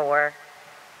Ashmore.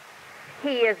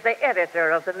 He is the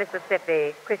editor of the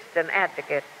Mississippi Christian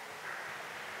Advocate,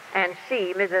 and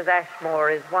she, Mrs. Ashmore,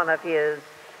 is one of his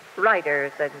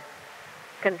writers and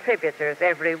contributors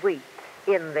every week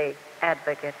in the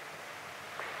Advocate.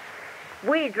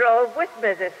 We drove with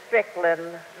Mrs.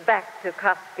 Strickland back to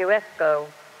Kosciuszko,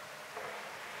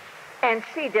 and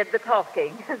she did the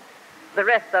talking. The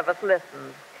rest of us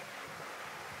listened.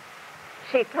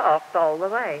 She talked all the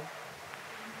way.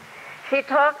 She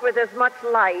talked with as much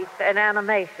life and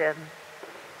animation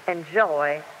and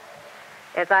joy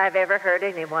as I've ever heard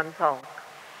anyone talk.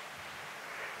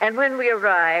 And when we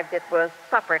arrived, it was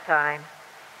supper time.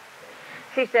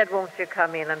 She said, "Won't you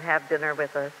come in and have dinner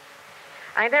with us?"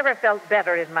 I never felt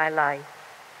better in my life.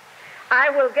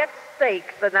 "I will get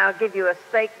steaks, and I'll give you a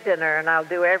steak dinner, and I'll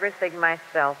do everything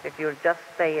myself if you'll just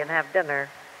stay and have dinner."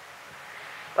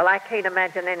 Well, I can't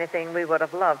imagine anything we would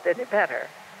have loved any better,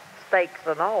 steaks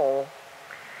and all.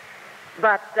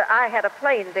 But I had a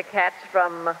plane to catch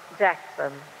from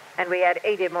Jackson, and we had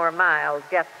 80 more miles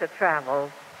yet to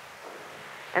travel.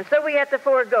 And so we had to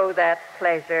forego that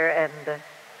pleasure and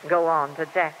go on to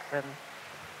Jackson.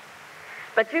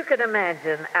 But you can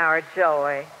imagine our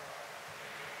joy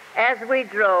as we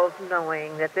drove,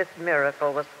 knowing that this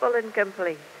miracle was full and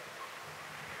complete.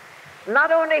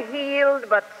 Not only healed,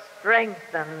 but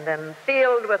strengthened and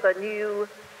filled with a new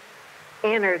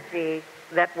energy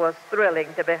that was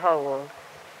thrilling to behold.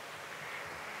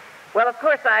 Well, of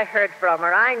course, I heard from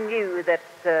her. I knew that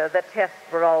the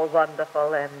tests were all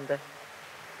wonderful and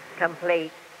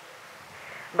complete.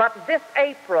 But this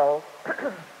April,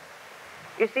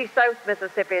 you see, South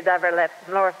Mississippi never let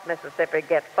North Mississippi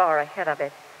get far ahead of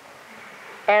it.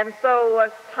 And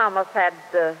so Thomas had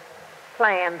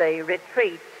planned a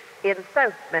retreat in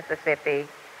South Mississippi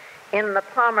in the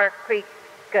Palmer Creek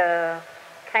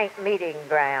camp meeting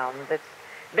grounds. It's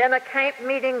been a camp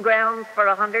meeting grounds for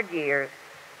 100 years,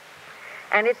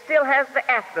 and it still has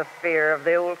the atmosphere of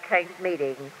the old camp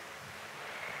meetings,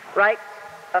 right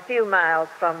a few miles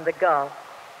from the Gulf.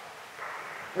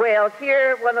 Well,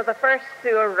 here, one of the first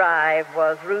to arrive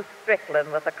was Ruth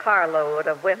Strickland with a carload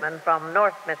of women from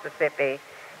North Mississippi,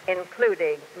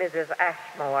 including Mrs.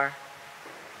 Ashmore.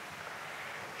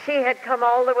 She had come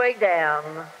all the way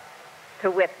down to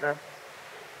witness.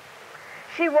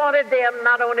 She wanted them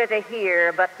not only to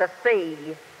hear, but to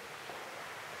see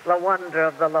the wonder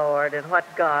of the Lord and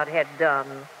what God had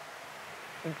done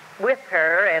with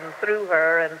her and through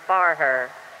her and for her,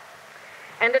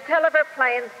 and to tell of her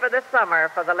plans for the summer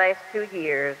for the last 2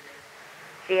 years.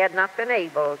 She had not been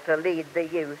able to lead the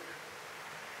youth,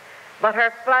 but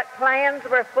her plans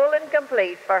were full and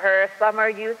complete for her summer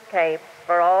youth camps,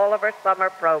 for all of her summer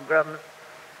programs.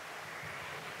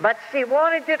 But she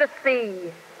wanted you to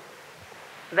see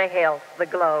the health, the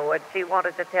glow, and she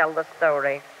wanted to tell the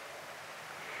story.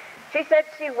 She said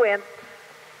she went,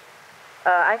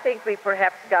 I think we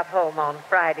perhaps got home on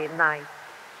Friday night.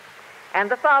 And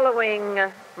the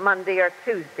following Monday or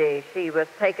Tuesday, she was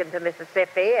taken to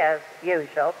Mississippi as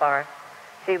usual, for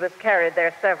she was carried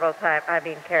there several times,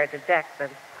 carried to Jackson.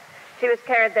 She was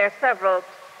carried there several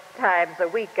times a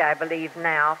week, I believe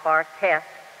now, for tests.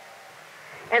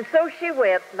 And so she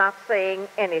went, not saying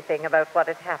anything about what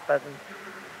had happened.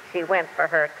 She went for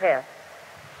her test.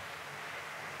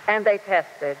 And they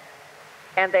tested,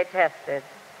 and they tested,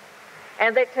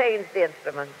 and they changed the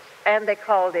instruments, and they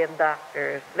called in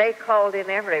doctors. They called in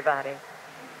everybody.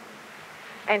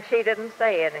 And she didn't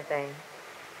say anything.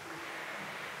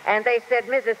 And they said,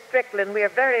 "Mrs. Strickland, we are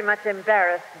very much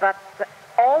embarrassed, but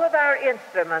all of our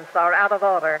instruments are out of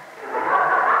order.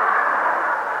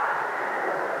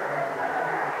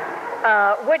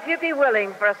 Would you be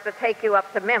willing for us to take you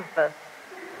up to Memphis,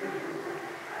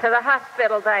 to the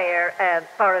hospital there, and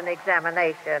for an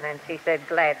examination?" And she said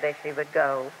gladly she would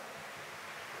go.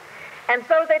 And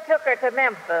so they took her to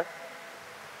Memphis,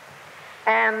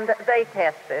 and they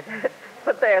tested,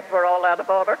 but theirs were all out of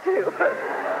order too.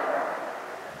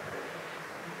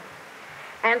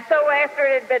 And so after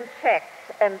it had been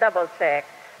checked and double-checked,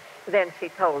 then she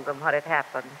told them what had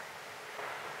happened.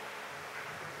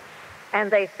 And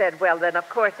they said, "Well, then, of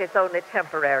course, it's only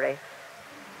temporary."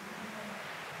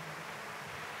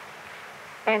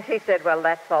 And she said, well,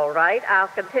 that's all right. I'll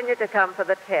continue to come for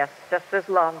the test just as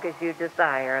long as you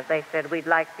desire. They said, we'd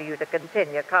like for you to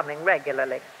continue coming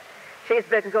regularly. She's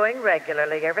been going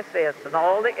regularly ever since, and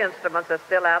all the instruments are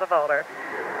still out of order.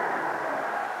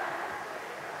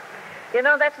 You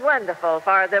know, that's wonderful,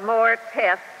 for the more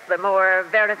tests, the more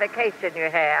verification you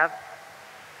have,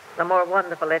 the more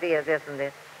wonderful it is, isn't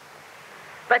it?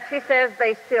 But she says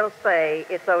they still say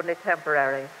it's only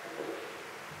temporary.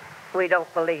 We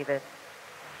don't believe it.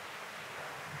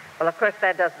 Well, of course,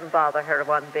 that doesn't bother her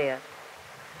one bit.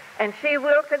 And she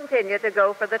will continue to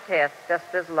go for the test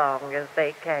just as long as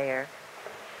they care.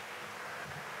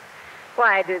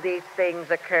 Why do these things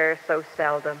occur so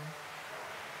seldom?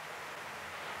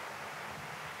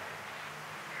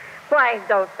 Why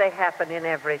don't they happen in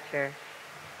every church?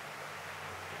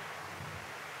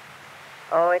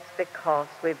 Oh, it's because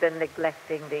we've been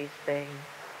neglecting these things.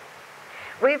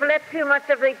 We've let too much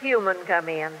of the human come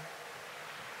in.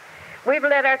 We've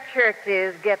let our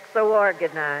churches get so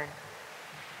organized.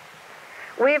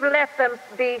 We've let them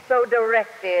be so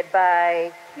directed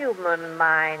by human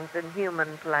minds and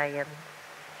human plans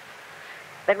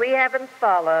that we haven't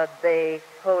followed the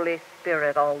Holy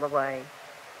Spirit all the way.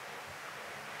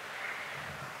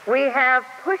 We have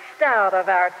pushed out of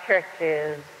our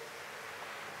churches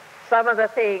some of the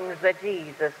things that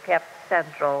Jesus kept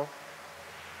central.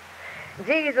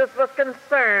 Jesus was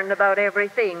concerned about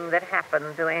everything that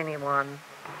happened to anyone,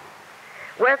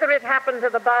 whether it happened to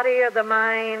the body or the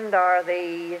mind or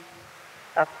the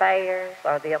affairs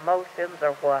or the emotions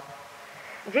or what.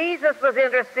 Jesus was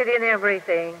interested in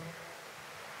everything,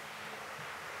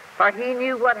 for he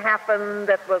knew what happened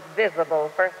that was visible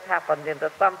first happened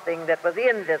into something that was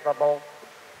invisible.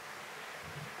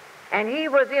 And he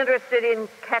was interested in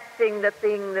catching the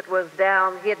thing that was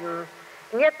down hidden,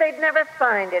 and yet they'd never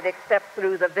find it except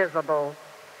through the visible.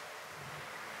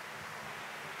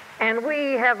 And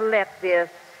we have let this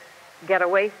get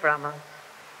away from us.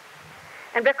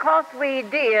 And because we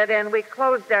did and we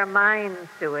closed our minds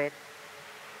to it,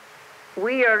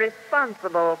 we are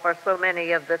responsible for so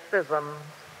many of the schisms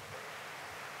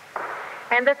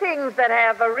and the things that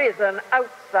have arisen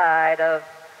outside of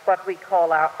what we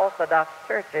call our Orthodox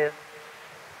churches.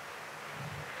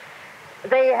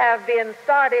 They have been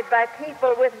started by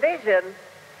people with vision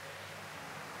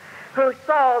who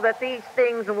saw that these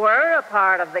things were a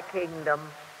part of the kingdom.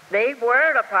 They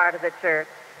were a part of the church,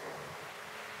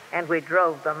 and we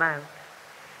drove them out.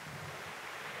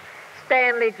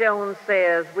 Stanley Jones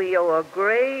says we owe a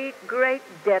great, great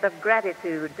debt of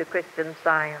gratitude to Christian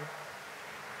Science,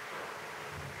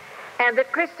 and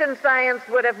that Christian Science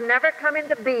would have never come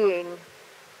into being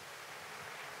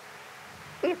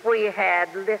if we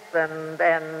had listened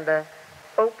and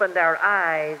opened our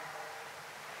eyes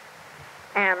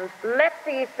and let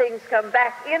these things come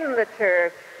back in the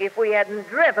church. If we hadn't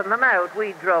driven them out,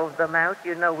 we drove them out.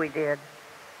 You know we did.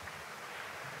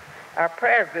 Our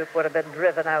prayer group would have been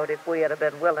driven out if we had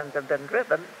been willing to have been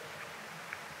driven.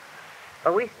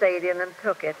 But we stayed in and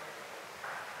took it.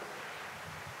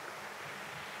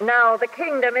 Now, the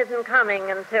kingdom isn't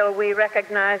coming until we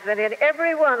recognize that in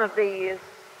every one of these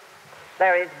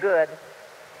there is good,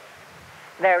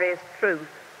 there is truth.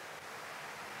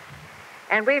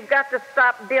 And we've got to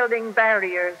stop building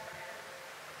barriers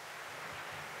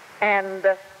and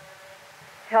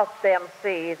help them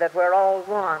see that we're all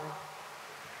one.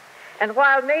 And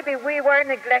while maybe we were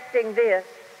neglecting this,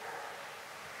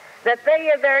 that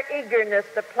they in their eagerness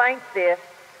to plank this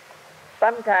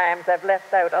sometimes have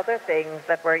left out other things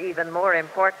that were even more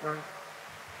important.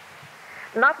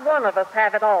 Not one of us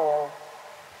have it all,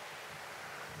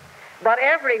 but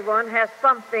everyone has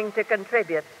something to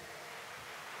contribute.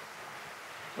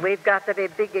 We've got to be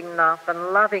big enough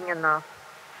and loving enough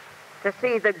to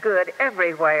see the good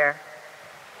everywhere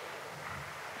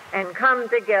and come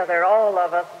together, all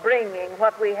of us, bringing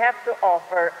what we have to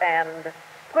offer and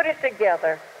put it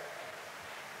together.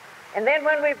 And then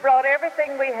when we've brought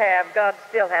everything we have, God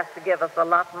still has to give us a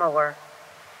lot more.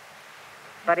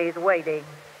 But he's waiting.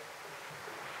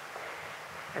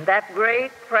 And that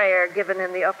great prayer given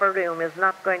in the upper room is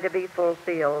not going to be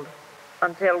fulfilled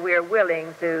until we're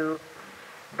willing to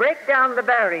break down the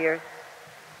barriers.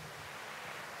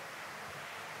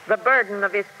 The burden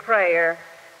of his prayer,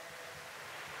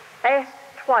 asked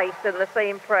twice in the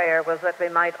same prayer, was that we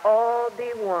might all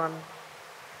be one,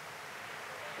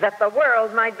 that the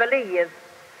world might believe.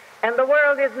 And the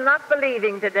world is not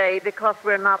believing today because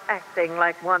we're not acting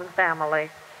like one family.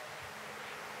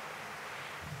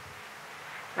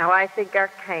 Now, I think our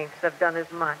camps have done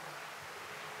as much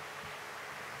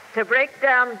to break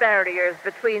down barriers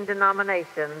between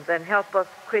denominations and help us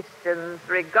Christians,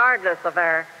 regardless of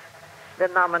the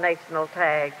denominational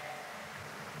tag,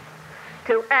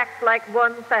 to act like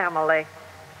one family,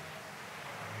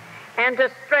 and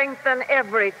to strengthen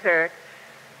every church,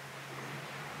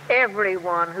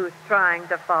 everyone who's trying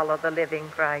to follow the living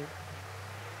Christ.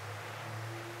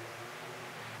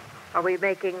 Are we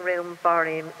making room for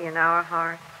him in our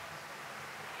hearts?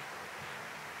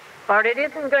 For it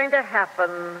isn't going to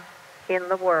happen in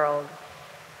the world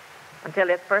until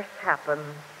it first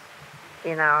happens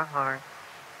in our hearts.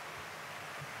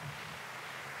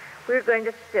 We're going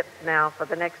to sit now for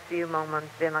the next few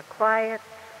moments in a quiet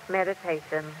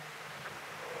meditation,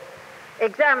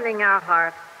 examining our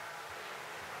hearts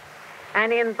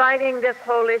and inviting this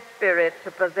Holy Spirit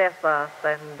to possess us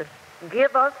and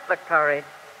give us the courage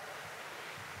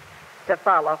to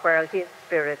follow where his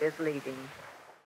Spirit is leading.